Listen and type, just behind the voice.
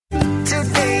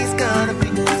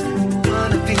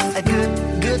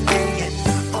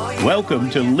Welcome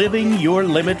to Living Your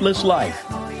Limitless Life.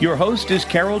 Your host is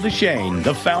Carol Deshane,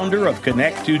 the founder of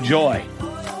Connect to Joy.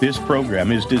 This program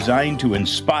is designed to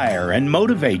inspire and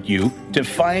motivate you to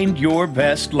find your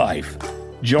best life.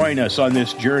 Join us on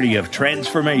this journey of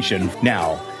transformation.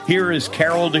 Now, here is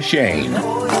Carol Deshane.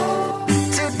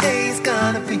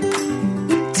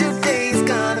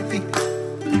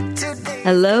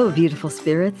 Hello, beautiful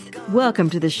spirits. Welcome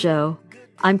to the show.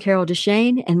 I'm Carol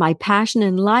Deshane, and my passion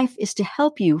in life is to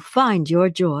help you find your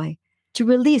joy, to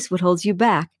release what holds you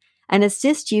back, and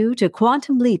assist you to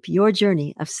quantum leap your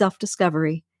journey of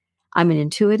self-discovery. I'm an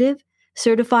intuitive,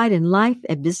 certified in life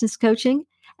and business coaching,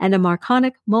 and a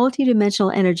Marconic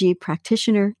multidimensional energy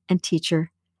practitioner and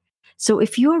teacher. So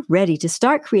if you're ready to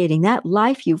start creating that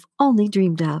life you've only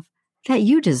dreamed of, that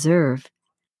you deserve,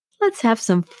 let's have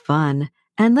some fun,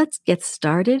 and let's get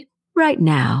started right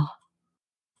now.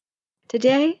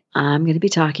 Today, I'm going to be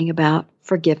talking about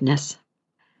forgiveness.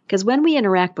 Because when we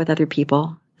interact with other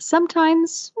people,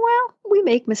 sometimes, we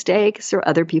make mistakes or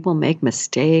other people make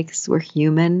mistakes. We're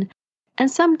human.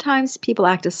 And sometimes people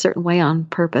act a certain way on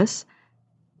purpose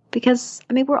because,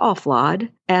 we're all flawed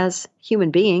as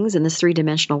human beings in this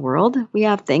three-dimensional world. We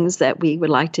have things that we would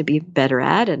like to be better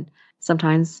at. And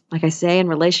sometimes, like I say, in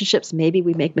relationships, maybe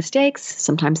we make mistakes.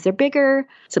 Sometimes they're bigger.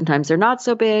 Sometimes they're not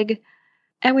so big.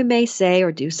 And we may say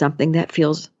or do something that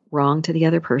feels wrong to the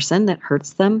other person, that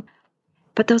hurts them.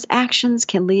 But those actions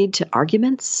can lead to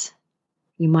arguments.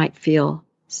 You might feel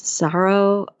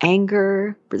sorrow,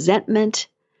 anger, resentment.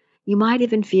 You might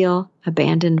even feel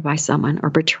abandoned by someone or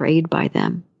betrayed by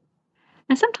them.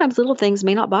 And sometimes little things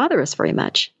may not bother us very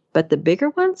much, but the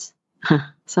bigger ones,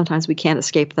 sometimes we can't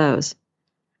escape those.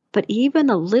 But even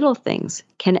the little things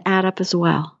can add up as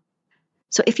well.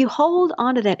 So if you hold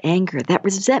on to that anger, that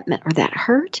resentment, or that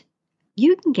hurt,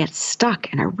 you can get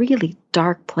stuck in a really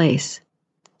dark place.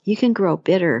 You can grow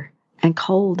bitter and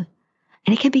cold,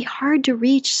 and it can be hard to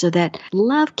reach so that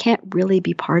love can't really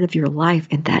be part of your life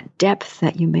in that depth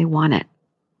that you may want it.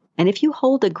 And if you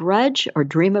hold a grudge or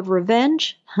dream of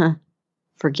revenge,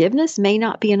 forgiveness may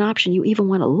not be an option you even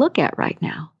want to look at right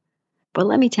now. But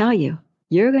let me tell you,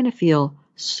 you're going to feel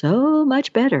so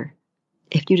much better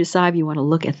if you decide you want to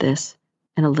look at this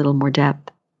in a little more depth.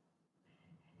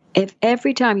 If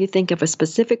every time you think of a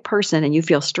specific person and you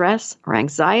feel stress or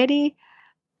anxiety,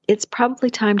 it's probably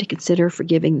time to consider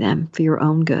forgiving them for your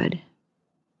own good.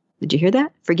 Did you hear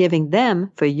that? Forgiving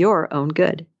them for your own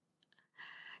good.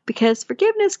 Because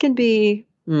forgiveness can be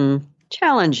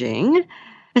challenging,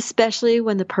 especially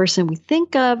when the person we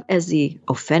think of as the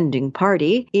offending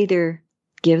party either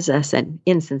gives us an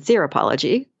insincere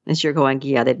apology, and you're going,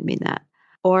 yeah, they didn't mean that.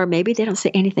 Or maybe they don't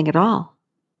say anything at all.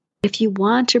 If you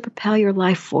want to propel your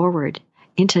life forward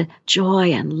into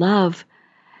joy and love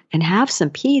and have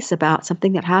some peace about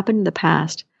something that happened in the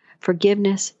past,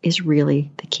 forgiveness is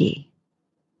really the key.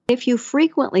 If you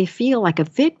frequently feel like a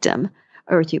victim,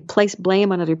 or if you place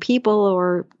blame on other people,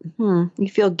 or you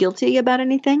feel guilty about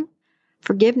anything,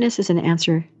 forgiveness is an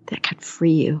answer that can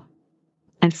free you.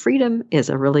 And freedom is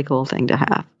a really cool thing to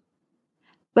have.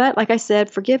 But like I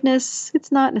said, forgiveness,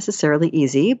 it's not necessarily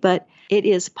easy, but it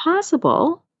is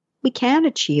possible. We can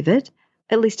achieve it,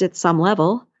 at least at some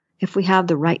level, if we have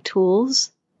the right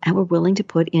tools and we're willing to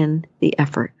put in the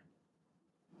effort.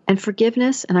 And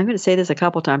forgiveness, and I'm going to say this a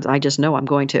couple times, I just know I'm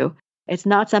going to, it's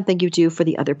not something you do for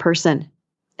the other person.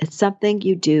 It's something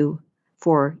you do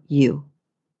for you.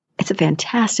 It's a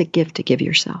fantastic gift to give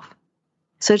yourself.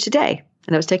 So today,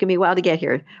 and it's taken me a while to get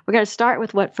here, we're going to start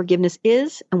with what forgiveness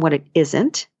is and what it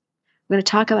isn't. We're going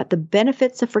to talk about the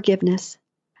benefits of forgiveness.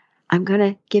 I'm going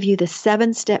to give you the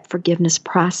 7-step forgiveness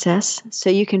process so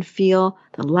you can feel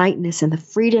the lightness and the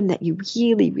freedom that you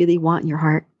really, really want in your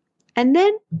heart. And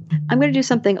then I'm going to do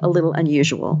something a little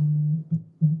unusual.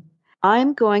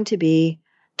 I'm going to be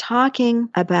talking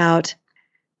about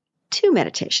 2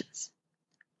 meditations.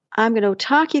 I'm going to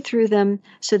talk you through them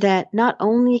so that not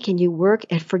only can you work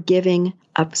at forgiving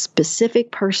a specific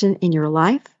person in your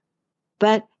life,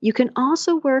 but you can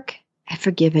also work at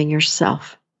forgiving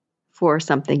yourself for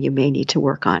something you may need to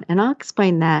work on. And I'll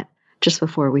explain that just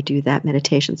before we do that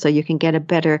meditation so you can get a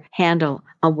better handle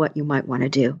on what you might want to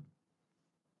do.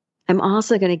 I'm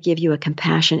also going to give you a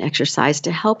compassion exercise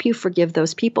to help you forgive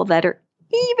those people that are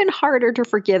even harder to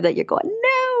forgive, that you're going,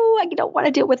 no, I don't want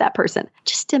to deal with that person.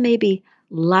 Just to maybe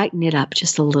lighten it up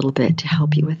just a little bit to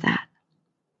help you with that.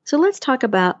 So let's talk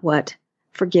about what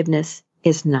forgiveness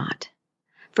is not.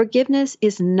 Forgiveness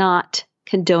is not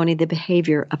condoning the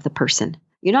behavior of the person.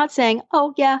 You're not saying,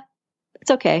 oh yeah,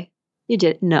 it's okay, you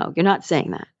did it. No, you're not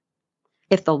saying that.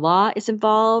 If the law is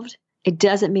involved, it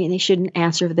doesn't mean they shouldn't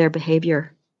answer for their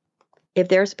behavior. If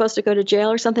they're supposed to go to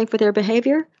jail or something for their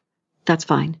behavior, that's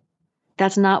fine.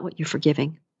 That's not what you're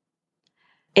forgiving.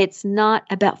 It's not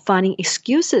about finding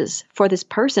excuses for this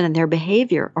person and their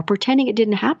behavior or pretending it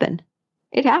didn't happen.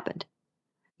 It happened.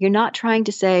 You're not trying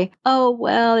to say, oh,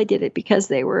 well, they did it because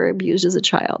they were abused as a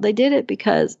child. They did it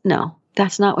because, no,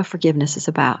 that's not what forgiveness is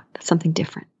about. That's something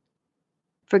different.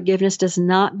 Forgiveness does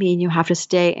not mean you have to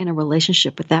stay in a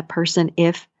relationship with that person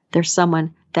if there's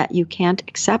someone that you can't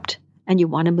accept and you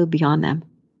want to move beyond them.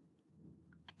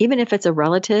 Even if it's a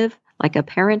relative, like a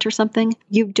parent or something,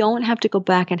 you don't have to go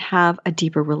back and have a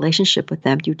deeper relationship with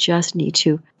them. You just need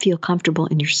to feel comfortable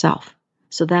in yourself.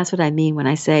 So that's what I mean when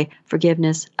I say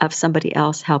forgiveness of somebody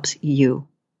else helps you.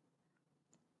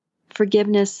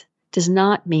 Forgiveness does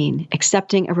not mean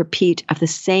accepting a repeat of the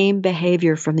same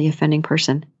behavior from the offending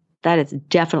person. That is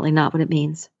definitely not what it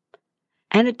means.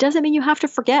 And it doesn't mean you have to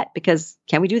forget, because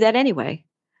can we do that anyway?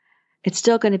 It's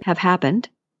still going to have happened,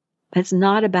 but it's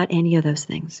not about any of those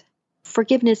things.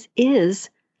 Forgiveness is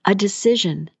a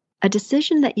decision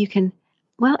that you can,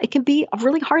 well, it can be a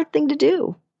really hard thing to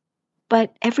do.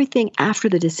 But everything after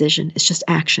the decision is just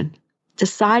action.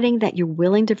 Deciding that you're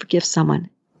willing to forgive someone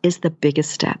is the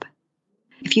biggest step.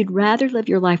 If you'd rather live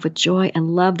your life with joy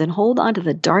and love than hold on to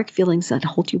the dark feelings that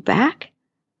hold you back,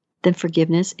 then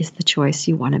forgiveness is the choice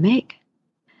you want to make.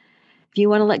 If you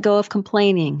want to let go of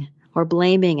complaining or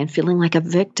blaming and feeling like a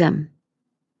victim,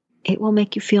 it will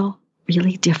make you feel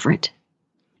really different.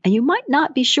 And you might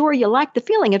not be sure you like the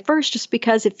feeling at first just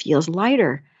because it feels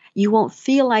lighter. You won't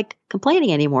feel like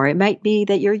complaining anymore. It might be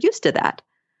that you're used to that.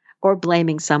 Or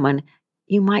blaming someone,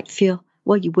 you might feel,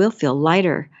 well, you will feel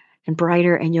lighter and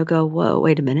brighter, and you'll go, whoa,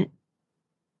 wait a minute.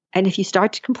 And if you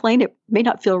start to complain, it may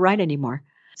not feel right anymore.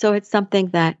 So it's something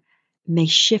that may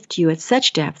shift you at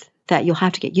such depth that you'll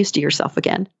have to get used to yourself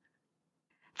again.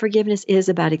 Forgiveness is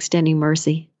about extending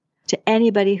mercy to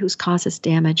anybody who's caused us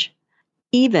damage,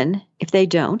 even if they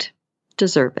don't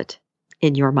deserve it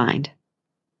in your mind.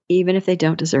 Even if they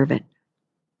don't deserve it.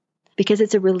 Because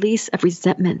it's a release of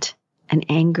resentment and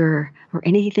anger or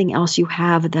anything else you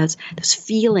have, those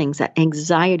feelings, that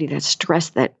anxiety, that stress,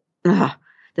 that the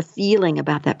feeling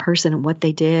about that person and what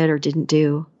they did or didn't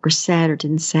do or said or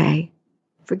didn't say.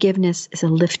 Forgiveness is a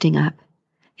lifting up.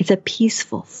 It's a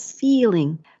peaceful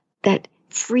feeling that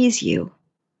frees you.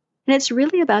 And it's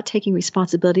really about taking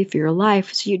responsibility for your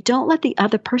life so you don't let the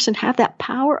other person have that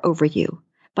power over you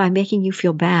by making you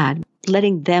feel bad.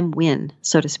 Letting them win,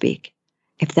 so to speak,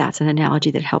 if that's an analogy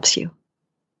that helps you.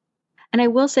 And I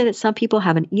will say that some people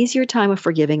have an easier time of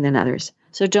forgiving than others.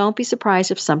 So don't be surprised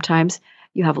if sometimes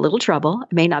you have a little trouble.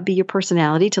 It may not be your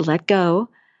personality to let go,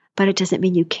 but it doesn't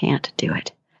mean you can't do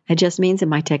it. It just means it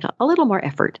might take a little more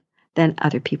effort than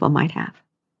other people might have.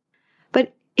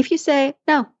 But if you say,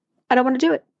 no, I don't want to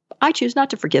do it. I choose not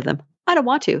to forgive them. I don't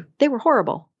want to. They were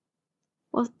horrible.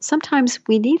 Well, sometimes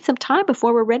we need some time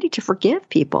before we're ready to forgive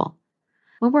people.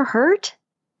 When we're hurt,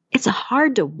 it's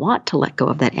hard to want to let go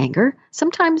of that anger.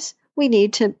 Sometimes we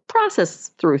need to process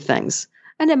through things,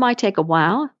 and it might take a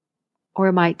while, or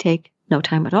it might take no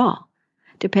time at all,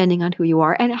 depending on who you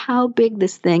are and how big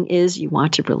this thing is you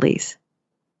want to release,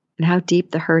 and how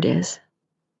deep the hurt is.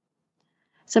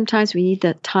 Sometimes we need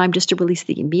the time just to release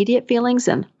the immediate feelings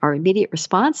and our immediate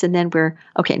response, and then we're,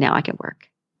 okay, now I can work.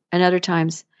 And other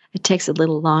times, it takes a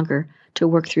little longer to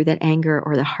work through that anger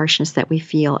or the harshness that we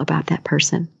feel about that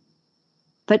person.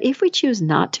 But if we choose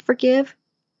not to forgive,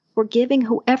 we're giving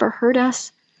whoever hurt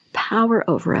us power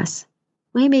over us.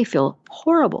 We may feel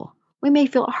horrible. We may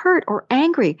feel hurt or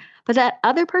angry, but that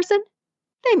other person,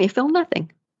 they may feel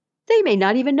nothing. They may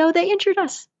not even know they injured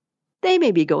us. They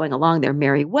may be going along their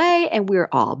merry way, and we're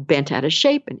all bent out of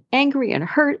shape and angry and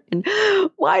hurt, and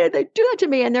why did they do that to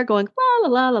me? And they're going, la,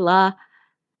 la, la, la, la.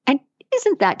 And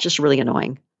isn't that just really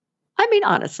annoying? I mean,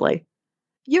 honestly,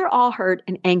 you're all hurt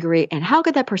and angry, and how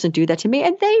could that person do that to me?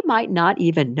 And they might not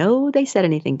even know they said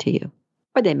anything to you,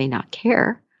 or they may not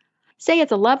care. Say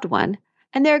it's a loved one,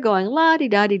 and they're going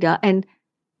la-di-da-di-da, and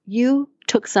you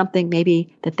took something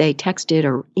maybe that they texted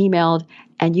or emailed,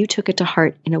 and you took it to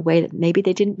heart in a way that maybe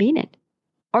they didn't mean it.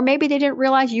 Or maybe they didn't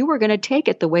realize you were going to take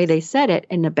it the way they said it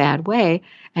in a bad way,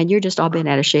 and you're just all bent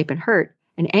out of shape and hurt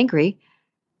and angry,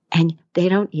 and they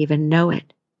don't even know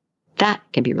it. That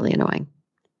can be really annoying.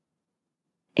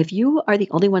 If you are the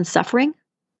only one suffering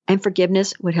and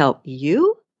forgiveness would help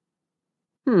you,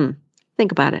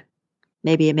 think about it.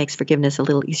 Maybe it makes forgiveness a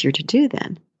little easier to do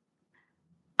then.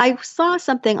 I saw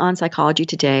something on Psychology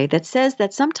Today that says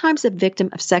that sometimes a victim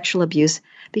of sexual abuse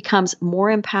becomes more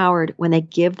empowered when they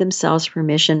give themselves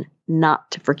permission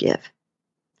not to forgive.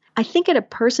 I think at a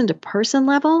person-to-person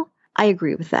level, I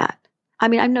agree with that. I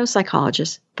mean, I'm no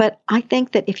psychologist, but I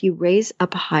think that if you raise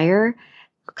up higher,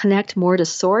 connect more to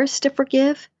source to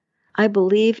forgive, I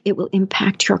believe it will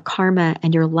impact your karma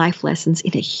and your life lessons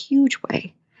in a huge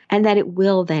way, and that it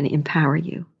will then empower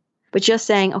you. But just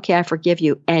saying, okay, I forgive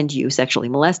you and you sexually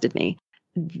molested me,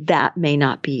 that may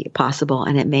not be possible,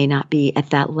 and it may not be at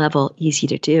that level easy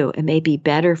to do. It may be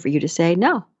better for you to say,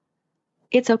 no,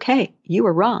 it's okay. You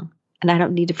were wrong, and I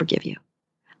don't need to forgive you.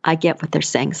 I get what they're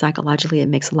saying psychologically. It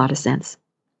makes a lot of sense.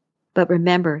 But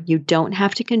remember, you don't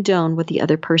have to condone what the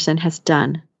other person has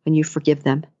done when you forgive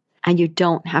them. And you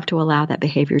don't have to allow that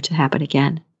behavior to happen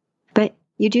again. But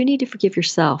you do need to forgive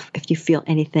yourself if you feel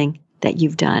anything that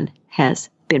you've done has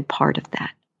been part of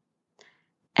that.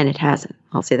 And it hasn't.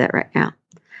 I'll say that right now.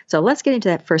 So let's get into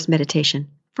that first meditation.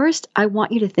 First, I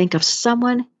want you to think of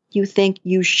someone you think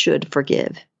you should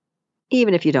forgive,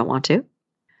 even if you don't want to.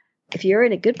 If you're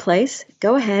in a good place,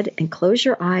 go ahead and close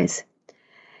your eyes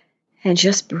and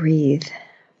just breathe.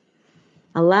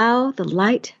 Allow the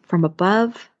light from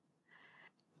above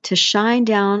to shine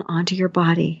down onto your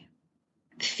body.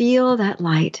 Feel that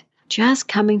light just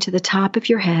coming to the top of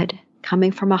your head,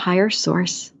 coming from a higher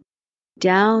source,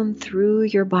 down through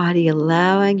your body,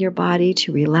 allowing your body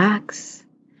to relax.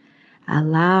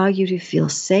 Allow you to feel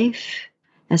safe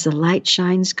as the light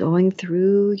shines going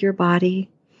through your body,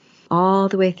 all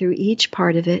the way through each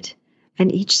part of it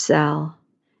and each cell,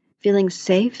 feeling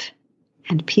safe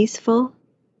and peaceful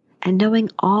and knowing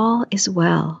all is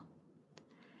well.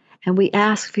 And we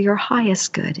ask for your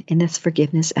highest good in this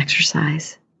forgiveness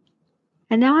exercise.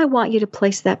 And now I want you to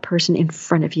place that person in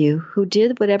front of you who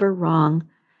did whatever wrong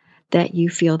that you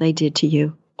feel they did to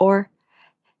you, or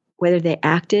whether they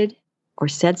acted or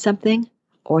said something,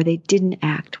 or they didn't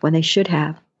act when they should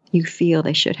have, you feel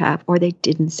they should have, or they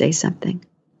didn't say something.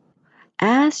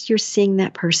 As you're seeing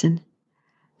that person,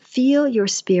 feel your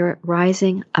spirit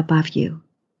rising above you,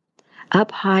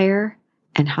 up higher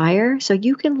and higher, so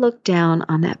you can look down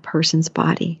on that person's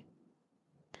body.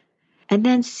 And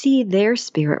then see their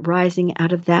spirit rising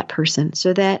out of that person,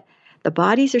 so that the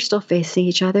bodies are still facing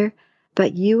each other,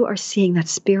 but you are seeing that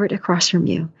spirit across from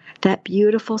you, that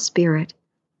beautiful spirit.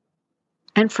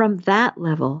 And from that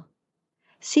level,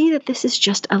 see that this is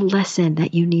just a lesson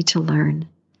that you need to learn,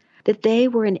 that they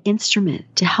were an instrument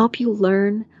to help you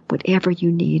learn whatever you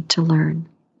need to learn.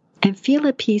 And feel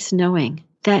at peace knowing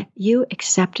that you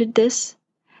accepted this,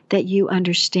 that you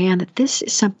understand that this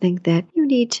is something that you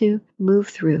need to move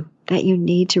through, that you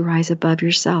need to rise above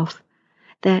yourself,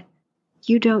 that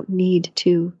you don't need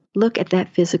to look at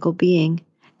that physical being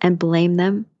and blame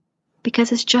them,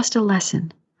 because it's just a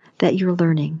lesson that you're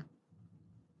learning.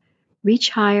 Reach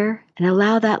higher and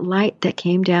allow that light that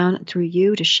came down through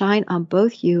you to shine on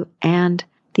both you and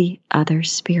the other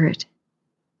spirit.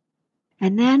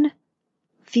 And then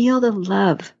feel the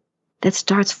love that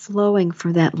starts flowing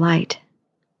from that light.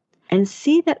 And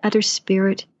see that other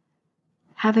spirit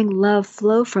having love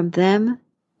flow from them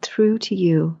through to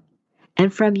you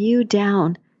and from you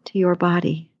down to your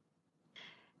body.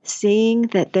 Seeing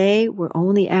that they were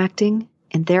only acting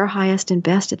in their highest and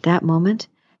best at that moment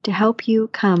to help you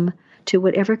come to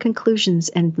whatever conclusions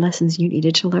and lessons you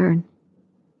needed to learn.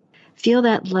 Feel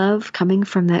that love coming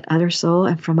from that other soul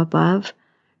and from above,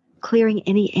 clearing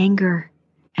any anger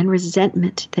and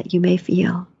resentment that you may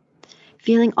feel.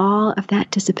 Feeling all of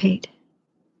that dissipate.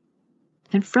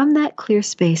 And from that clear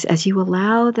space, as you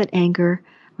allow that anger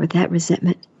or that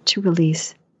resentment to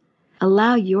release,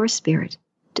 allow your spirit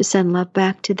to send love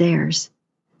back to theirs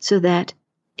so that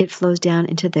it flows down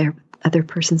into their other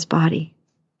person's body.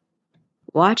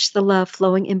 Watch the love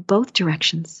flowing in both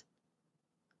directions,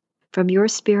 from your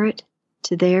spirit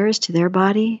to theirs, to their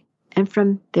body, and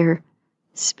from their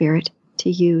spirit to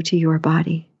you, to your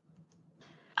body.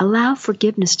 Allow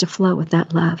forgiveness to flow with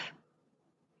that love.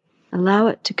 Allow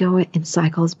it to go in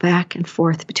cycles back and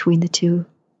forth between the two.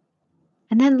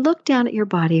 And then look down at your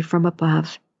body from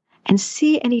above and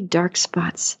see any dark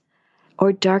spots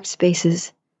or dark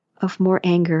spaces of more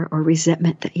anger or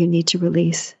resentment that you need to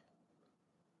release.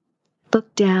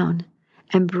 Look down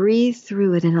and breathe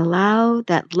through it and allow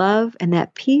that love and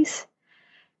that peace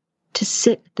to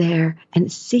sit there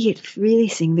and see it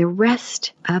releasing the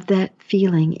rest of that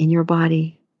feeling in your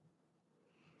body.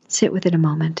 Sit with it a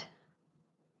moment.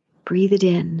 Breathe it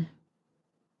in.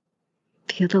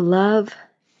 Feel the love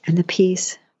and the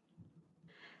peace.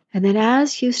 And then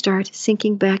as you start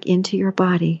sinking back into your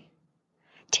body,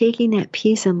 taking that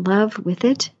peace and love with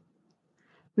it,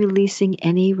 releasing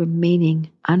any remaining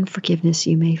unforgiveness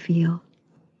you may feel.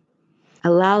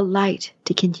 Allow light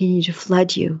to continue to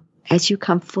flood you as you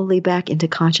come fully back into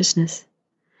consciousness.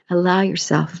 Allow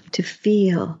yourself to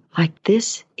feel like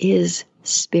this is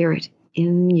spirit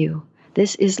in you.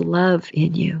 This is love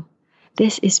in you.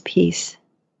 This is peace.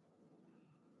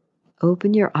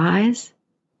 Open your eyes,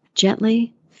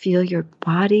 gently feel your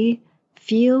body,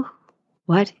 feel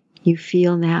what you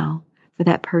feel now for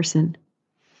that person.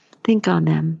 Think on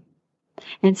them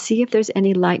and see if there's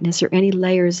any lightness or any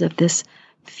layers of this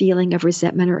feeling of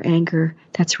resentment or anger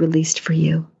that's released for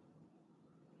you.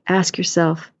 Ask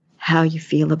yourself how you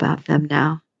feel about them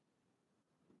now.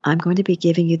 I'm going to be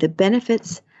giving you the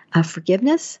benefits of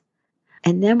forgiveness,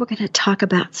 and then we're going to talk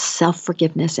about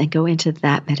self-forgiveness and go into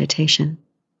that meditation.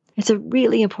 It's a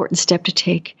really important step to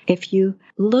take if you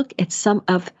look at some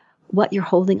of what you're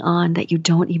holding on that you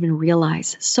don't even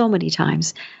realize so many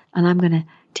times. And I'm going to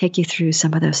take you through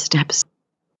some of those steps.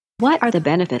 What are the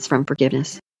benefits from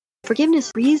forgiveness?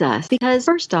 Forgiveness frees us because,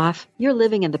 first off, you're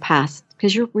living in the past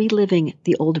because you're reliving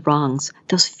the old wrongs,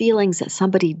 those feelings that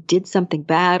somebody did something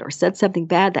bad or said something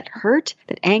bad that hurt,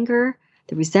 that anger,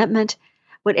 the resentment,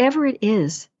 whatever it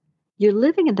is, you're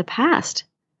living in the past.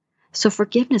 So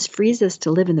forgiveness frees us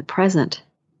to live in the present.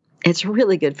 It's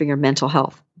really good for your mental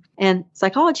health. And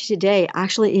Psychology Today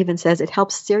actually even says it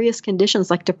helps serious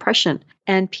conditions like depression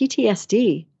and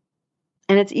PTSD.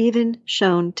 And it's even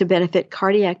shown to benefit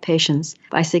cardiac patients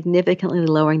by significantly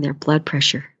lowering their blood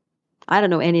pressure. I don't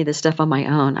know any of this stuff on my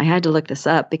own. I had to look this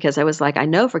up because I was like, I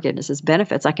know forgiveness has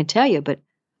benefits, I can tell you, but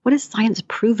what has science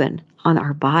proven on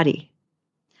our body?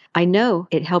 I know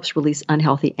it helps release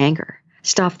unhealthy anger,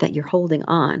 stuff that you're holding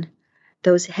on.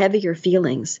 Those heavier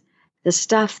feelings, the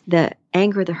stuff, the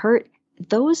anger, the hurt,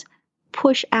 those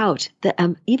push out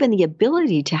even the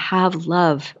ability to have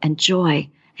love and joy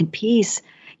and peace.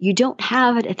 You don't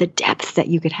have it at the depth that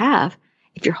you could have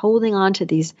if you're holding on to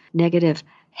these negative,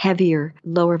 heavier,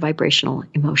 lower vibrational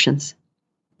emotions.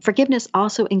 Forgiveness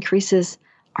also increases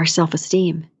our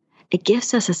self-esteem. It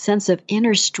gives us a sense of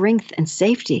inner strength and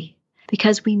safety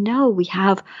because we know we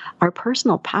have our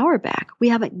personal power back. We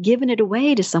haven't given it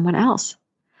away to someone else.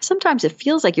 Sometimes it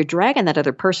feels like you're dragging that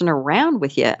other person around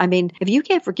with you. I mean, if you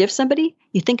can't forgive somebody,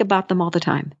 you think about them all the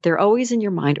time. They're always in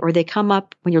your mind, or they come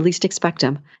up when you least expect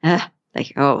them.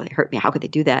 Like, oh, they hurt me. How could they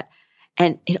do that?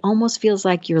 And it almost feels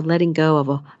like you're letting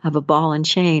go of a ball and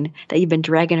chain that you've been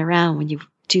dragging around when you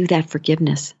do that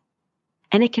forgiveness.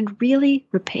 And it can really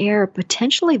repair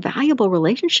potentially valuable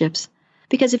relationships.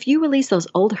 Because if you release those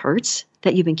old hurts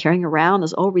that you've been carrying around,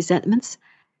 those old resentments,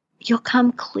 you'll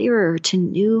come clearer to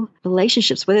new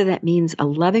relationships, whether that means a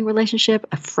loving relationship,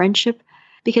 a friendship.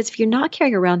 Because if you're not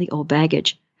carrying around the old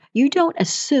baggage, you don't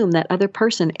assume that other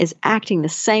person is acting the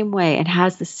same way and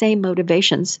has the same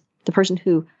motivations, the person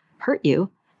who hurt you,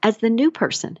 as the new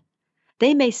person.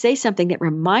 They may say something that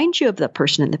reminds you of the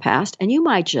person in the past, and you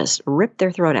might just rip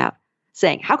their throat out,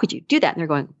 saying, how could you do that? And they're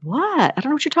going, what? I don't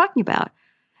know what you're talking about.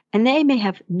 And they may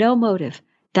have no motive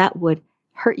that would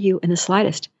hurt you in the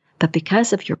slightest. But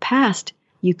because of your past,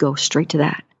 you go straight to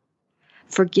that.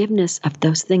 Forgiveness of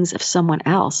those things of someone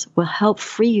else will help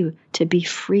free you to be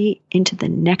free into the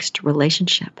next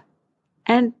relationship.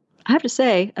 And I have to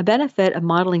say, a benefit of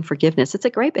modeling forgiveness, it's a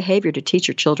great behavior to teach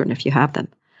your children if you have them,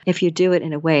 if you do it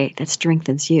in a way that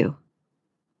strengthens you.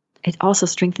 It also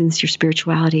strengthens your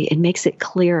spirituality. It makes it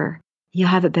clearer. You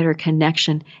have a better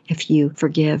connection if you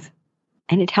forgive.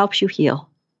 And it helps you heal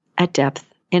at depth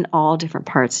in all different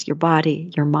parts, your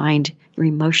body, your mind, your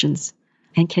emotions,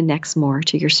 and connects more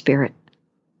to your spirit.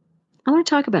 I want to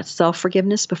talk about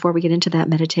self-forgiveness before we get into that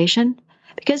meditation,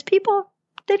 because people,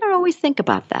 they don't always think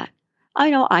about that.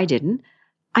 I know I didn't.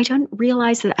 I didn't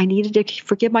realize that I needed to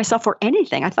forgive myself for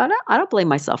anything. I thought, I don't blame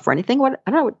myself for anything. I don't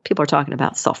know what people are talking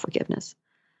about, self-forgiveness.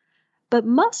 But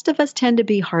most of us tend to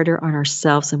be harder on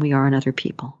ourselves than we are on other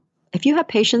people. If you have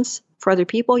patience for other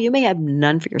people, you may have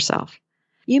none for yourself.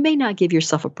 You may not give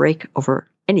yourself a break over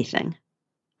anything.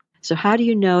 So how do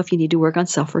you know if you need to work on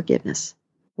self-forgiveness?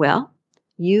 Well,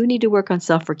 you need to work on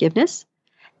self-forgiveness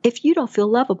if you don't feel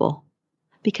lovable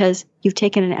because you've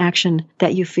taken an action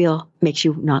that you feel makes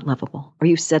you not lovable, or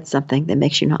you've said something that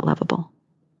makes you not lovable.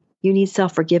 You need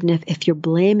self-forgiveness if you're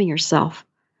blaming yourself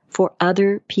for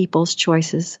other people's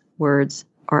choices, words,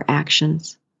 or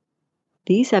actions.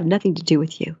 These have nothing to do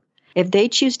with you. If they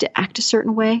choose to act a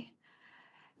certain way,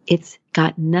 it's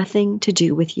got nothing to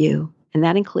do with you. And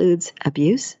that includes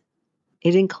abuse.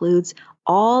 It includes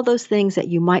all those things that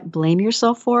you might blame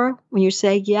yourself for when you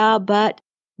say, yeah, but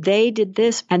they did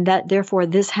this and that, therefore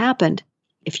this happened.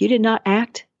 If you did not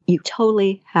act, you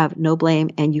totally have no blame,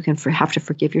 and you can have to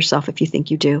forgive yourself if you think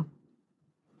you do.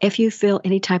 If you feel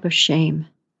any type of shame,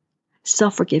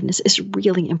 self-forgiveness is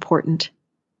really important.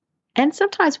 And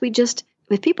sometimes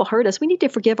if people hurt us, we need to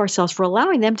forgive ourselves for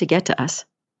allowing them to get to us.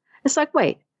 It's like,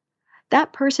 wait,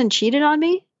 that person cheated on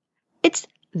me? It's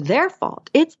their fault.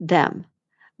 It's them.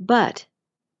 But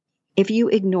if you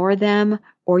ignore them,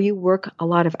 or you work a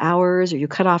lot of hours, or you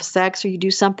cut off sex, or you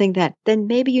do something then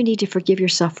maybe you need to forgive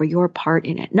yourself for your part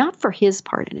in it. Not for his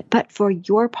part in it, but for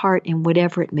your part in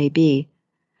whatever it may be.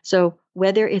 So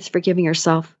whether it's forgiving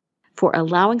yourself for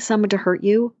allowing someone to hurt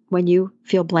you when you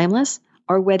feel blameless,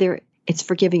 or whether it's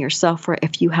forgiving yourself for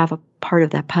if you have a part of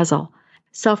that puzzle,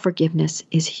 self-forgiveness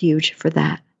is huge for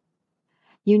that.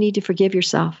 You need to forgive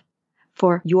yourself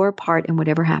for your part in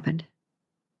whatever happened.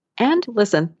 And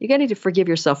listen, you're going to need to forgive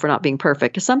yourself for not being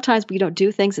perfect, because sometimes we don't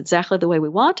do things exactly the way we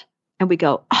want, and we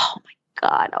go, oh my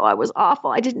God, oh, I was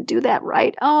awful. I didn't do that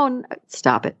right. Oh, no.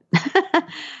 Stop it.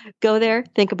 Go there,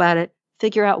 think about it,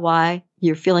 figure out why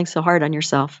you're feeling so hard on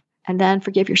yourself, and then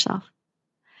forgive yourself.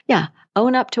 Yeah,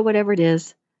 own up to whatever it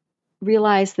is.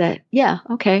 Realize that, yeah,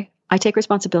 okay, I take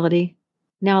responsibility.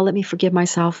 Now let me forgive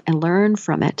myself and learn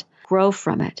from it, grow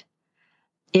from it.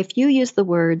 If you use the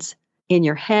words in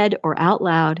your head or out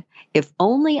loud, if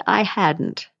only I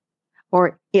hadn't,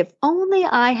 or if only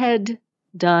I had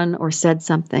done or said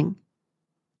something,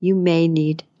 you may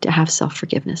need to have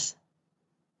self-forgiveness.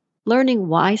 Learning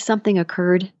why something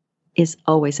occurred is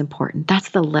always important. That's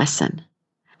the lesson.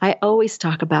 I always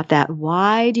talk about that.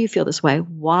 Why do you feel this way?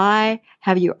 Why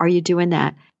are you doing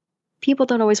that? People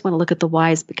don't always want to look at the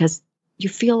whys because you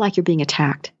feel like you're being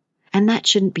attacked. And that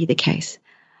shouldn't be the case.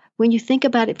 When you think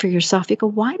about it for yourself, you go,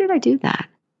 why did I do that?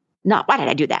 Not, why did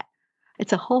I do that?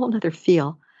 It's a whole other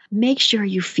feel. Make sure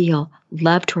you feel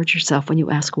love towards yourself when you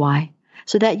ask why,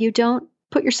 so that you don't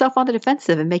put yourself on the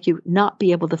defensive and make you not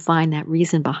be able to find that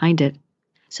reason behind it.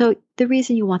 So the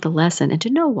reason you want the lesson and to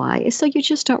know why is so you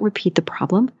just don't repeat the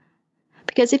problem.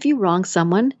 Because if you wrong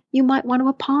someone, you might want to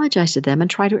apologize to them and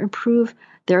try to improve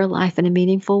their life in a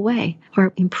meaningful way,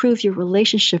 or improve your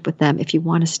relationship with them if you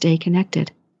want to stay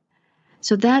connected.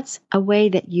 So that's a way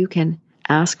that you can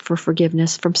ask for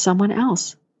forgiveness from someone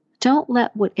else. Don't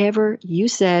let whatever you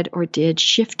said or did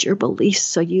shift your beliefs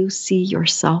so you see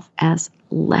yourself as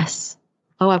less.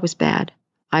 Oh, I was bad.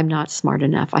 I'm not smart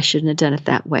enough. I shouldn't have done it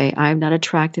that way. I'm not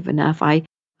attractive enough.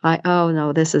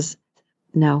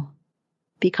 No.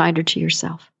 Be kinder to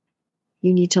yourself.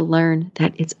 You need to learn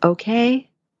that it's okay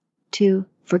to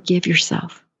forgive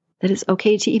yourself. That it's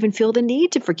okay to even feel the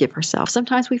need to forgive yourself.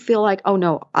 Sometimes we feel like, oh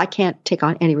no, I can't take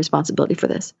on any responsibility for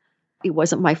this. It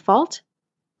wasn't my fault.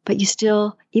 But you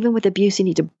still, even with abuse, you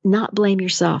need to not blame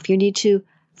yourself. You need to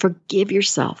forgive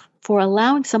yourself for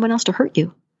allowing someone else to hurt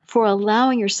you, for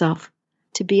allowing yourself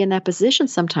to be in that position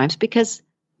sometimes, because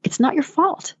it's not your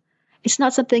fault. It's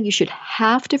not something you should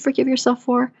have to forgive yourself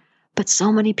for, but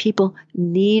so many people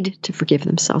need to forgive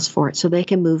themselves for it so they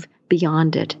can move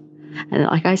beyond it. And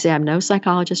like I say, I'm no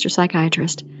psychologist or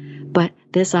psychiatrist, but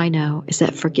this I know is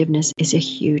that forgiveness is a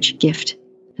huge gift.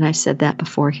 And I've said that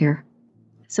before here.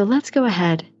 So let's go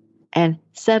ahead and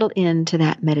settle into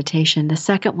that meditation, the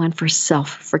second one for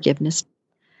self-forgiveness.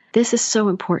 This is so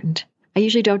important. I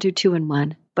usually don't do 2 in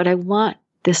 1, but I want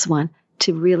this one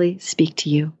to really speak to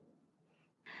you.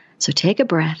 So take a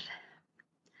breath.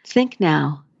 Think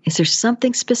now, is there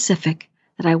something specific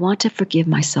that I want to forgive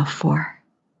myself for?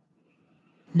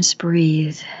 Just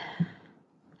breathe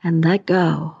and let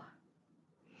go.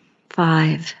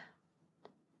 5,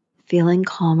 feeling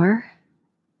calmer.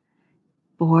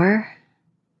 4,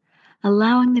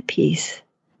 allowing the peace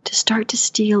to start to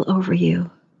steal over you.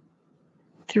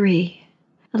 3,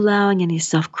 allowing any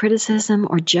self-criticism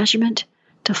or judgment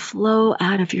to flow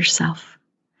out of yourself,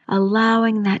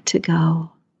 allowing that to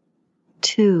go.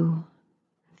 2,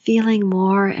 feeling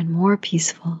more and more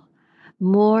peaceful,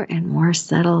 more and more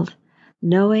settled,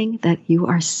 knowing that you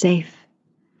are safe,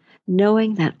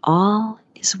 knowing that all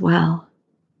is well.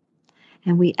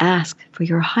 And we ask for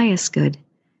your highest good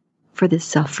for this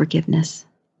self-forgiveness.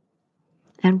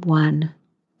 And 1,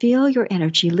 feel your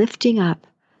energy lifting up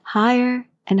higher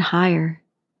and higher,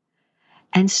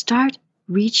 and start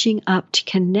reaching up to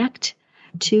connect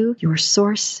to your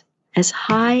source as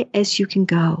high as you can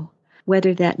go,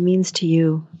 whether that means to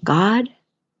you God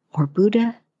or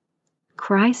Buddha,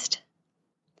 Christ,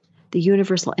 the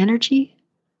universal energy,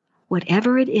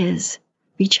 whatever it is,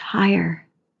 reach higher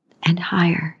and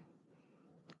higher.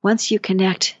 Once you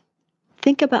connect,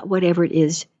 think about whatever it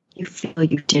is you feel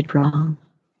you did wrong.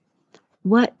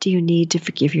 What do you need to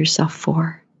forgive yourself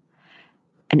for?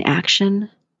 An action,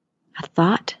 a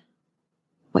thought,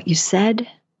 what you said,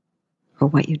 or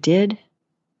what you did,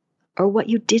 or what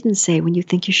you didn't say when you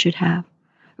think you should have,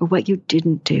 or what you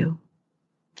didn't do.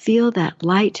 Feel that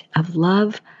light of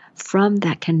love from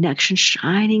that connection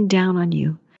shining down on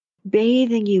you,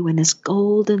 bathing you in this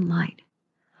golden light,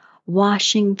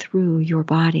 washing through your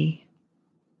body,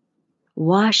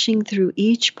 washing through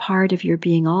each part of your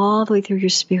being, all the way through your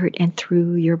spirit and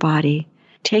through your body,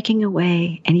 taking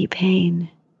away any pain,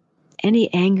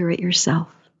 any anger at yourself,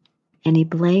 any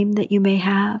blame that you may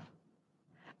have,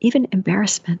 even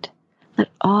embarrassment. Let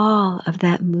all of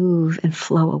that move and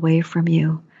flow away from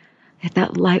you. Let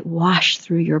that light wash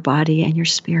through your body and your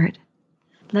spirit.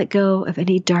 Let go of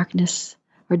any darkness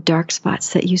or dark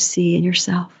spots that you see in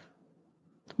yourself.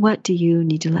 What do you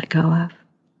need to let go of?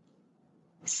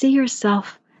 See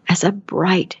yourself as a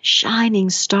bright, shining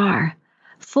star,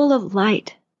 full of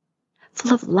light,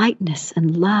 full of lightness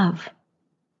and love,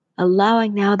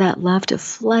 allowing now that love to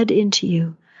flood into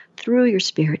you, through your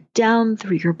spirit, down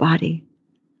through your body,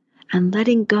 and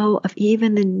letting go of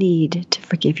even the need to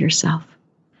forgive yourself.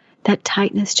 That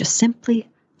tightness just simply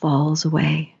falls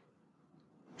away.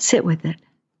 Sit with it.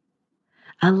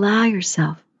 Allow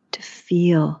yourself to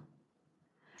feel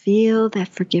that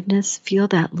forgiveness, feel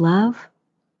that love,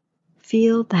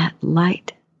 feel that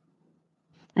light,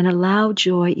 and allow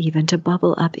joy even to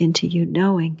bubble up into you,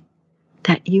 knowing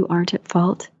that you aren't at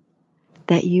fault,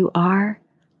 that you are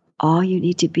all you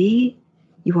need to be.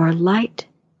 You are light,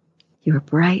 you are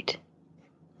bright,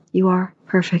 you are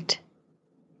perfect.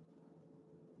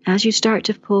 As you start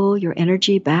to pull your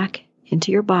energy back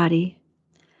into your body,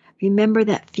 remember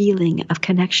that feeling of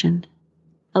connection,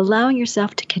 allowing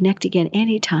yourself to connect again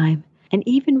anytime, and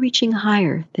even reaching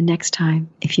higher the next time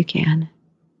if you can.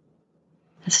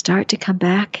 Start to come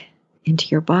back into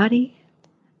your body.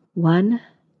 1,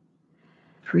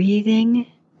 breathing,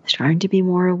 starting to be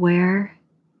more aware.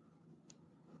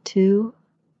 2,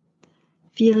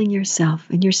 feeling yourself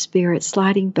and your spirit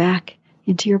sliding back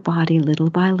into your body little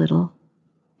by little.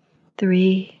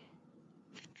 3,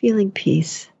 feeling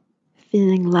peace,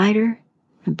 feeling lighter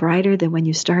and brighter than when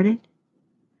you started.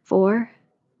 4,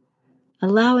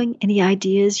 allowing any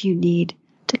ideas you need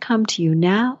to come to you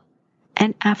now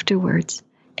and afterwards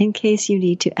in case you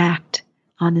need to act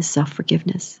on this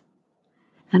self-forgiveness.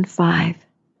 And 5,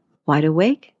 wide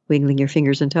awake, wiggling your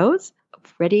fingers and toes,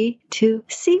 ready to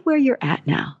see where you're at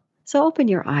now. So open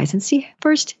your eyes and see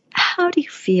first, how do you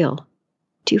feel?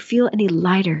 Do you feel any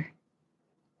lighter?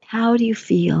 How do you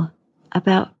feel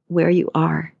about where you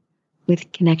are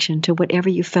with connection to whatever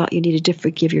you felt you needed to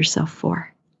forgive yourself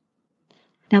for?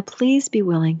 Now, please be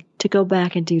willing to go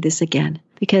back and do this again,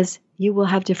 because you will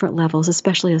have different levels,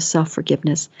 especially of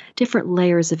self-forgiveness, different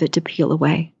layers of it to peel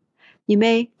away. You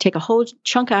may take a whole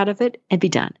chunk out of it and be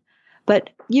done,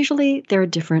 but usually there are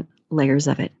different layers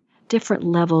of it, different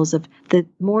levels of the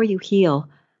more you heal,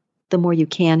 the more you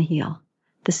can heal,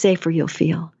 the safer you'll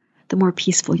feel, the more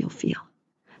peaceful you'll feel.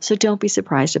 So don't be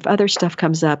surprised if other stuff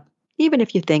comes up, even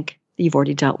if you think that you've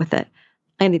already dealt with it.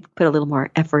 I need to put a little more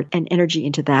effort and energy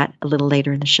into that a little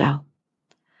later in the show.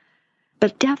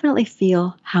 But definitely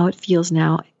feel how it feels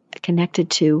now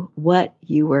connected to what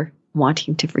you were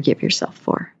wanting to forgive yourself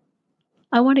for.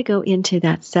 I want to go into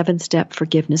that 7-step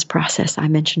forgiveness process I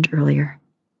mentioned earlier.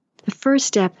 The first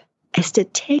step is to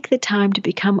take the time to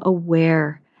become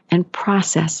aware and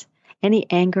process any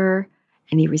anger,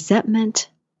 any resentment.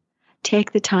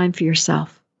 Take the time for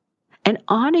yourself and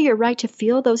honor your right to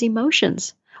feel those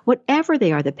emotions, whatever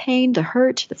they are, the pain, the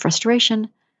hurt, the frustration.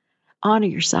 Honor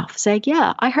yourself. Say,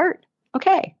 yeah, I hurt.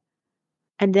 Okay.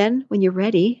 And then when you're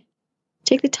ready,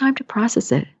 take the time to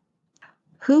process it.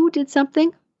 Who did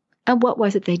something and what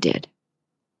was it they did?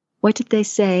 What did they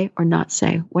say or not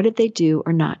say? What did they do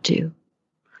or not do?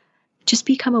 Just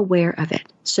become aware of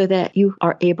it so that you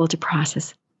are able to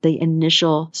process the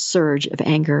initial surge of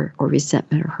anger or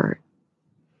resentment or hurt.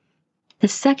 The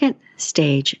second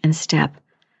stage and step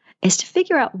is to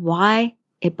figure out why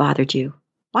it bothered you.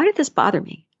 Why did this bother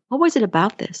me? What was it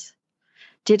about this?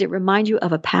 Did it remind you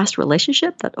of a past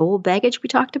relationship, that old baggage we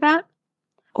talked about?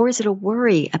 Or is it a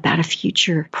worry about a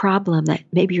future problem that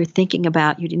maybe you're thinking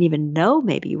about, you didn't even know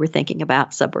maybe you were thinking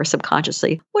about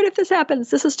subconsciously? What if this happens?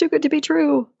 This is too good to be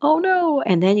true. Oh no.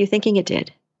 And then you're thinking it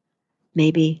did.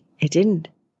 Maybe it didn't.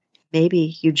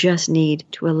 Maybe you just need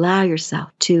to allow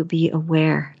yourself to be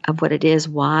aware of what it is.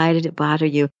 Why did it bother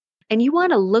you? And you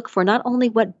want to look for not only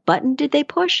what button did they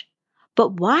push,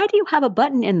 but why do you have a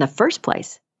button in the first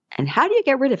place? And how do you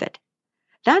get rid of it?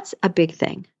 That's a big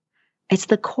thing. It's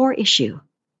the core issue.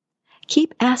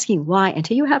 Keep asking why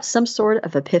until you have some sort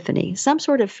of epiphany, some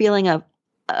sort of feeling of,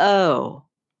 oh,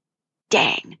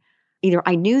 dang. Either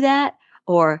I knew that,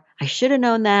 or I should have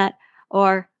known that,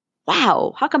 or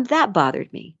wow, how come that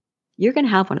bothered me? You're going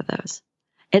to have one of those.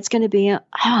 It's going to be,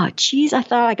 oh, geez, I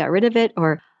thought I got rid of it,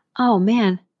 or, oh,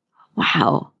 man,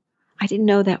 wow, I didn't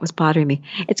know that was bothering me.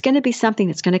 It's going to be something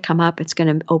that's going to come up. It's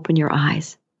going to open your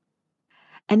eyes.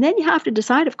 And then you have to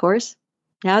decide, of course,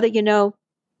 now that you know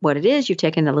what it is. You've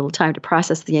taken a little time to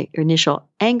process the initial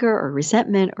anger or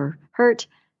resentment or hurt,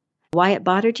 why it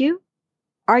bothered you.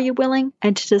 Are you willing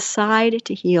and to decide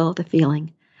to heal the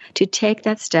feeling, to take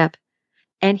that step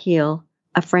and heal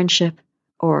a friendship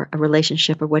or a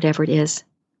relationship or whatever it is?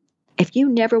 If you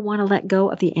never want to let go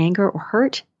of the anger or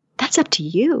hurt, that's up to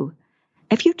you.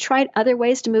 If you tried other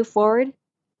ways to move forward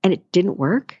and it didn't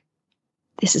work,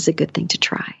 this is a good thing to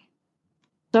try.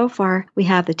 So far, we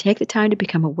have to take the time to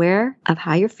become aware of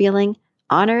how you're feeling,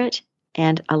 honor it,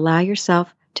 and allow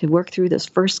yourself to work through those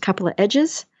first couple of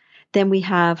edges. Then we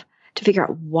have to figure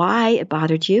out why it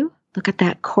bothered you. Look at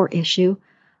that core issue.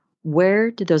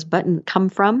 Where did those buttons come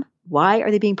from? Why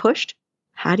are they being pushed?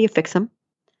 How do you fix them?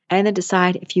 And then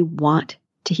decide if you want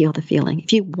to heal the feeling,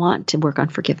 if you want to work on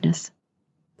forgiveness.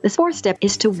 The fourth step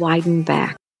is to widen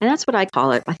back. And that's what I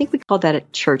call it. I think we called that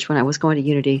at church when I was going to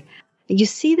Unity. You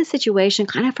see the situation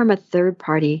kind of from a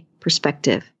third-party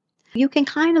perspective. You can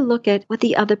kind of look at what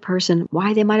the other person,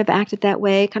 why they might have acted that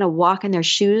way, kind of walk in their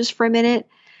shoes for a minute,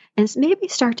 and maybe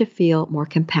start to feel more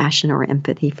compassion or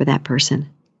empathy for that person.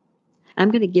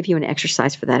 I'm going to give you an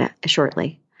exercise for that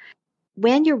shortly.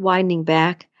 When you're widening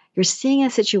back, you're seeing a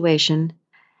situation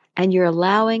and you're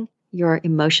allowing your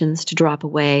emotions to drop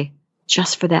away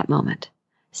just for that moment.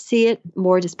 See it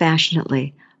more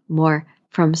dispassionately, more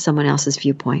from someone else's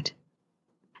viewpoint.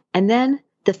 And then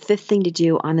the fifth thing to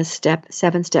do on this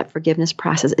seven-step forgiveness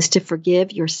process is to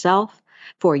forgive yourself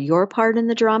for your part in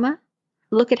the drama.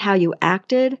 Look at how you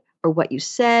acted or what you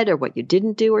said or what you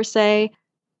didn't do or say,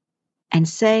 and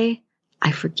say,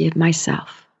 I forgive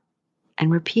myself.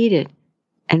 And repeat it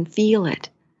and feel it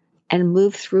and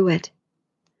move through it.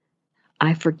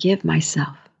 I forgive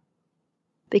myself.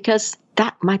 Because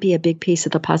that might be a big piece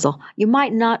of the puzzle. You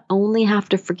might not only have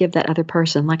to forgive that other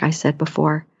person, like I said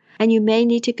before, and you may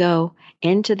need to go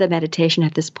into the meditation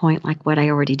at this point, like what I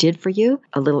already did for you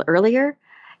a little earlier,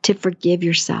 to forgive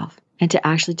yourself and to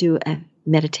actually do a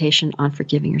meditation on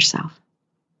forgiving yourself.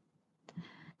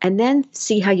 And then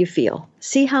see how you feel.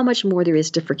 See how much more there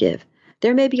is to forgive.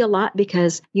 There may be a lot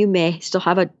because you may still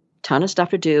have a ton of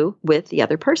stuff to do with the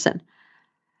other person.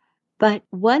 But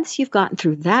once you've gotten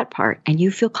through that part and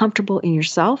you feel comfortable in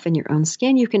yourself and your own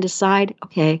skin, you can decide,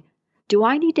 okay, do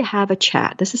I need to have a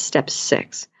chat? This is step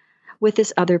 6 with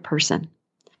this other person.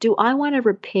 Do I want to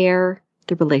repair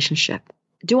the relationship?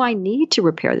 Do I need to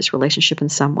repair this relationship in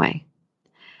some way?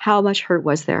 How much hurt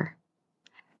was there?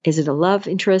 Is it a love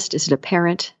interest? Is it a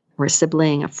parent or a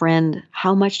sibling, a friend?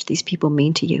 How much do these people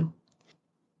mean to you?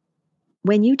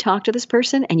 When you talk to this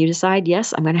person and you decide,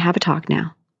 yes, I'm going to have a talk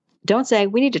now. Don't say,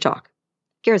 we need to talk.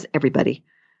 Here's everybody.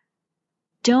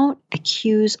 Don't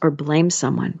accuse or blame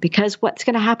someone, because what's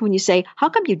going to happen when you say, how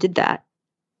come you did that?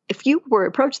 If you were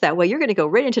approached that way, you're going to go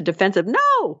right into defensive.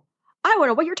 No, I don't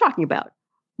know what you're talking about.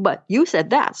 But you said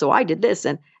that, so I did this.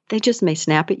 And they just may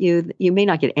snap at you. You may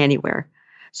not get anywhere.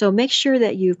 So make sure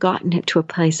that you've gotten it to a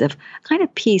place of kind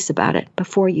of peace about it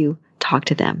before you talk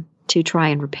to them to try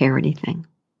and repair anything.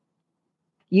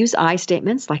 Use I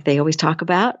statements like they always talk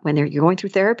about when you're going through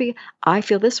therapy. I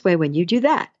feel this way when you do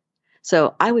that.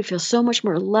 So I would feel so much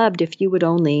more loved if you would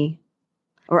only,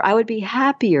 or I would be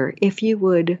happier if you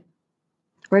would,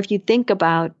 or if you think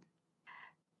about,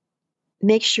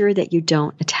 make sure that you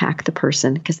don't attack the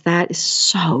person, because that is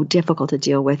so difficult to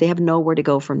deal with. They have nowhere to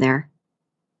go from there.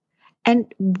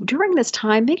 And during this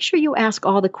time, make sure you ask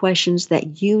all the questions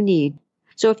that you need.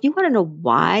 So if you want to know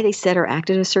why they said or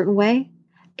acted a certain way,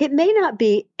 it may not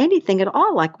be anything at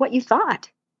all like what you thought.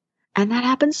 And that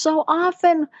happens so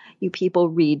often. You people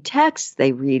read texts,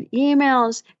 they read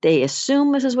emails, they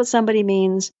assume this is what somebody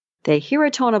means. They hear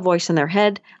a tone of voice in their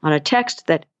head on a text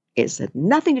that is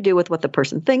nothing to do with what the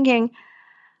person's thinking.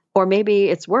 Or maybe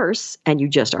it's worse and you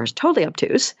just are totally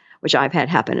obtuse, which I've had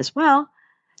happen as well.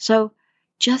 So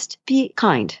just be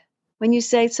kind. When you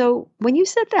say, so when you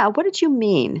said that, what did you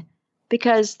mean?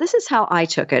 Because this is how I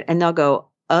took it. And they'll go,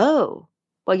 oh,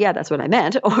 well, yeah, that's what I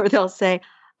meant. Or they'll say,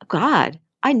 God,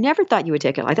 I never thought you would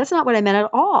take it like that's not what I meant at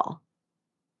all.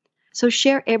 So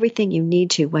share everything you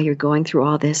need to while you're going through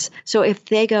all this. So if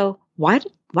they go, why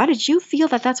did you feel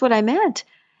that that's what I meant?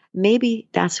 Maybe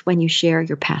that's when you share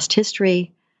your past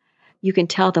history. You can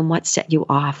tell them what set you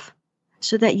off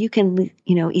so that you can,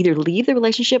 either leave the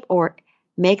relationship or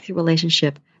make the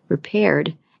relationship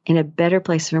repaired in a better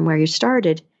place from where you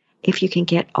started if you can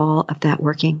get all of that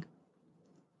working.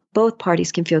 Both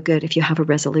parties can feel good if you have a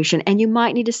resolution, and you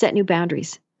might need to set new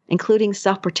boundaries, including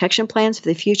self-protection plans for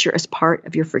the future as part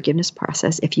of your forgiveness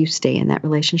process if you stay in that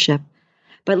relationship.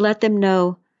 But let them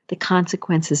know the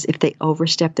consequences if they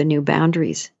overstep the new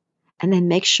boundaries. And then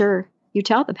make sure you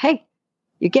tell them, hey,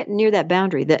 you're getting near that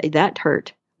boundary, that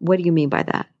hurt. What do you mean by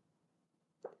that?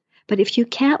 But if you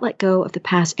can't let go of the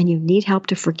past and you need help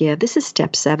to forgive, this is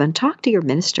step 7. Talk to your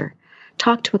minister.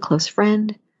 Talk to a close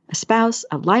friend, a spouse,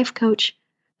 a life coach,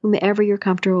 whomever you're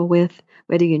comfortable with,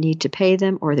 whether you need to pay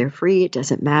them or they're free, it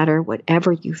doesn't matter,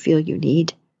 whatever you feel you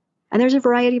need. And there's a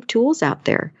variety of tools out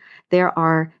there. There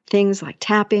are things like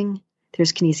tapping,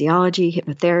 there's kinesiology,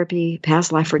 hypnotherapy,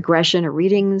 past life regression or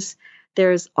readings.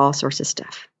 There's all sorts of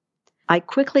stuff. I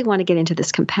quickly want to get into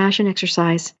this compassion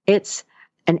exercise. It's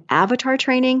an avatar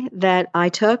training that I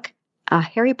took.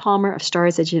 Harry Palmer of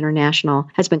Stars Edge International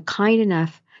has been kind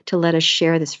enough to let us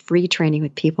share this free training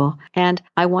with people. And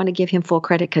I want to give him full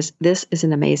credit because this is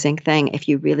an amazing thing. If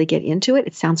you really get into it,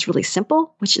 it sounds really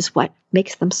simple, which is what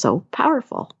makes them so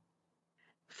powerful.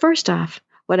 First off,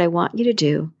 what I want you to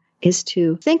do is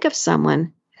to think of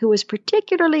someone who was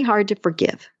particularly hard to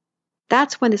forgive.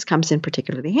 That's when this comes in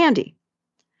particularly handy.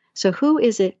 So who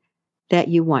is it that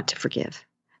you want to forgive?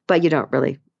 But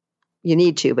you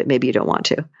need to, but maybe you don't want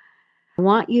to. I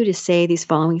want you to say these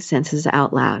following sentences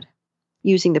out loud,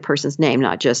 using the person's name,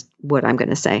 not just what I'm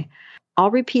going to say.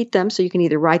 I'll repeat them so you can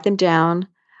either write them down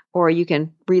or you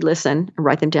can re-listen and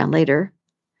write them down later.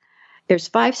 There's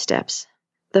 5 steps.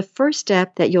 The first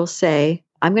step that you'll say,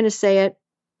 I'm going to say it,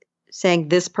 saying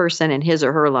this person in his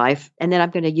or her life, and then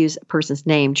I'm going to use a person's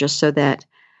name just so that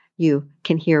you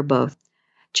can hear both.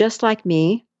 Just like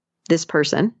me, this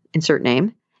person, insert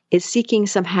name, is seeking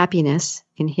some happiness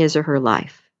in his or her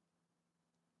life.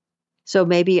 So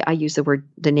maybe I use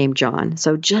the name John.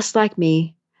 So just like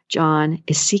me, John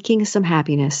is seeking some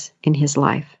happiness in his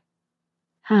life.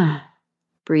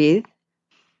 Breathe.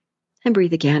 And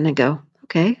breathe again and go,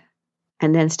 okay.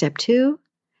 And then step 2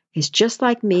 is just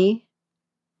like me,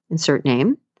 insert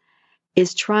name,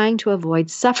 is trying to avoid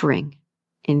suffering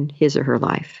in his or her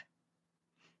life.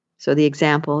 So the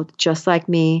example, just like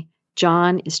me,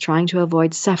 John is trying to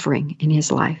avoid suffering in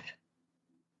his life.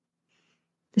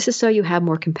 This is so you have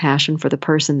more compassion for the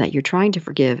person that you're trying to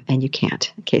forgive and you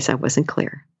can't, in case I wasn't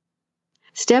clear.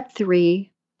 Step 3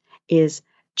 is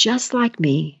just like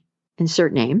me,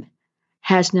 insert name,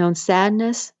 has known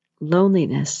sadness,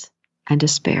 loneliness, and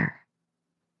despair.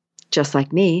 Just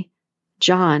like me,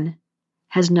 John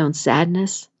has known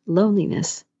sadness,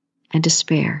 loneliness, and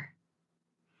despair.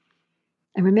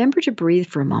 And remember to breathe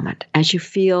for a moment as you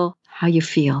feel how you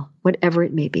feel, whatever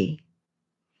it may be.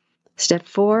 Step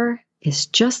 4 is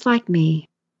just like me,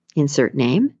 insert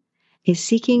name, is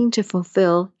seeking to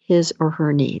fulfill his or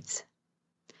her needs.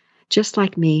 Just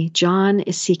like me, John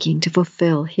is seeking to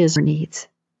fulfill his or her needs.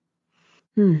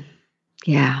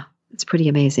 Yeah, it's pretty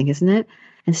amazing, isn't it?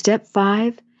 And step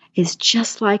 5 is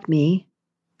just like me,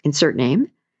 insert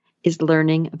name, is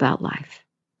learning about life.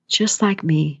 Just like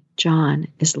me, John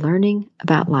is learning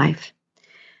about life.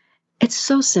 It's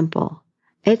so simple.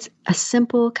 It's a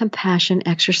simple compassion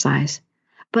exercise,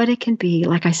 but it can be,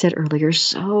 like I said earlier,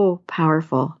 so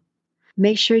powerful.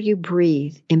 Make sure you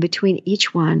breathe in between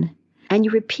each one, and you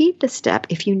repeat the step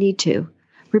if you need to.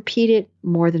 Repeat it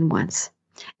more than once.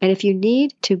 And if you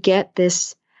need to get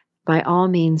this, by all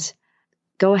means,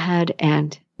 go ahead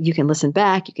and you can listen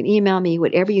back. You can email me,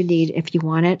 whatever you need if you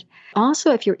want it.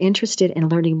 Also, if you're interested in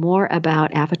learning more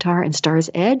about Avatar and Stars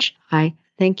Edge, I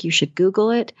think you should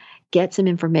Google it, get some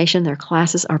information. Their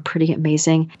classes are pretty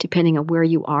amazing, depending on where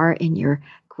you are in your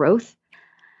growth.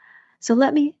 So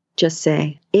let me just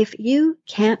say, if you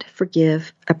can't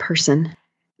forgive a person,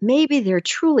 maybe they're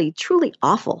truly, truly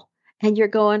awful, and you're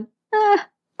going,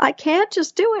 I can't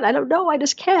just do it. I don't know. I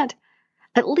just can't.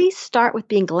 At least start with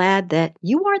being glad that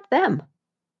you aren't them.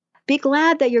 Be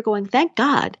glad that you're going, thank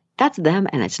God, that's them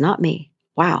and it's not me.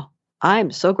 Wow, I'm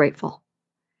so grateful.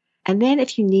 And then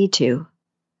if you need to,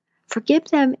 forgive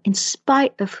them in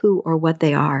spite of who or what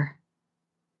they are.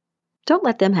 Don't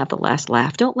let them have the last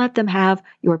laugh. Don't let them have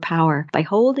your power by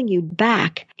holding you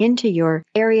back into your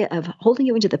area of holding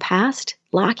you into the past,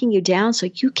 locking you down so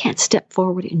you can't step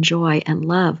forward in joy and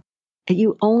love. And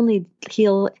you only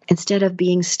heal instead of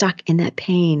being stuck in that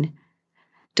pain.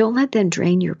 Don't let them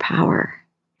drain your power.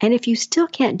 And if you still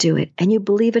can't do it and you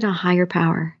believe in a higher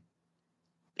power,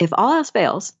 if all else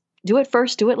fails, do it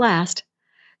first, do it last,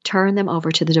 turn them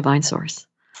over to the divine source.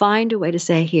 Find a way to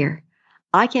say, here,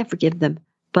 I can't forgive them,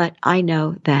 but I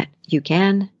know that you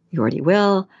can, you already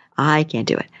will, I can't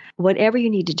do it. Whatever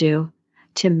you need to do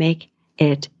to make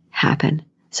it happen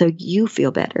so you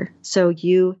feel better, so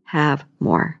you have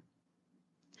more.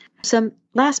 Some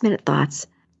last minute thoughts.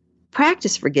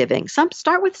 Practice forgiving.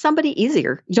 Start with somebody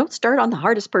easier. You don't start on the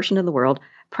hardest person in the world.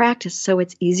 Practice so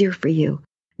it's easier for you.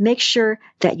 Make sure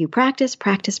that you practice.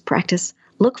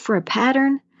 Look for a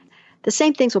pattern. The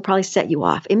same things will probably set you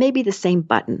off. It may be the same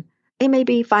button. It may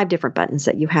be 5 different buttons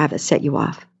that you have that set you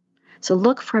off. So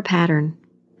look for a pattern.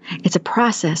 It's a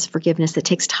process, forgiveness, that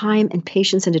takes time and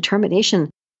patience and determination.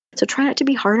 So try not to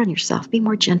be hard on yourself. Be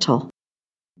more gentle.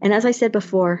 And as I said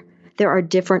before, there are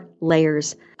different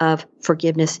layers of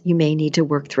forgiveness you may need to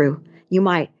work through. You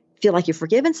might feel like you've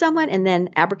forgiven someone and then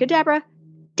abracadabra,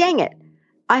 dang it,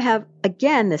 I have,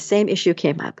 again, the same issue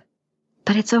came up.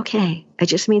 But it's okay. It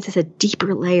just means it's a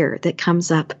deeper layer that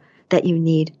comes up that you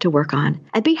need to work on.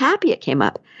 And be happy it came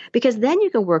up, because then you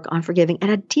can work on forgiving at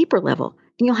a deeper level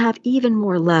and you'll have even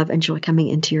more love and joy coming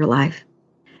into your life.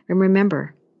 And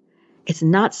remember, it's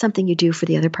not something you do for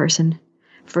the other person.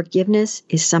 Forgiveness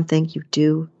is something you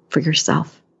do for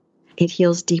yourself. It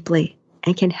heals deeply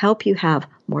and can help you have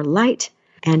more light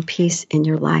and peace in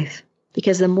your life.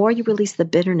 Because the more you release the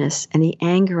bitterness and the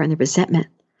anger and the resentment,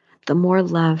 the more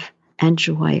love and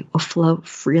joy will flow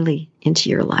freely into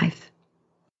your life.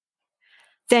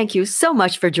 Thank you so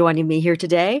much for joining me here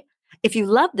today. If you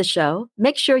love the show,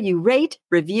 make sure you rate,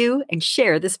 review, and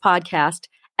share this podcast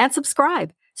and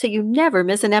subscribe so you never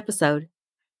miss an episode.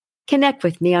 Connect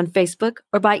with me on Facebook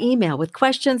or by email with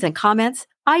questions and comments,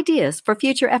 ideas for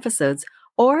future episodes,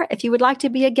 or if you would like to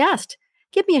be a guest,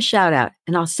 give me a shout out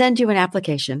and I'll send you an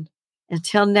application.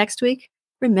 Until next week,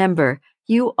 remember,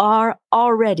 you are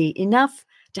already enough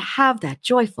to have that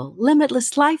joyful,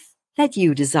 limitless life that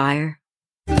you desire.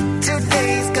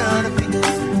 Today's gonna be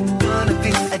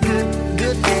a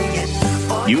good day.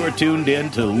 You are tuned in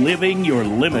to Living Your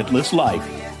Limitless Life.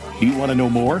 Do you want to know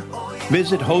more?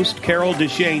 Visit host Carol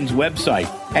Deshane's website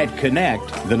at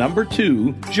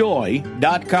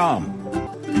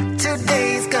connect2joy.com.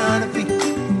 Today's gonna be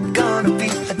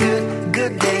a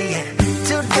good day.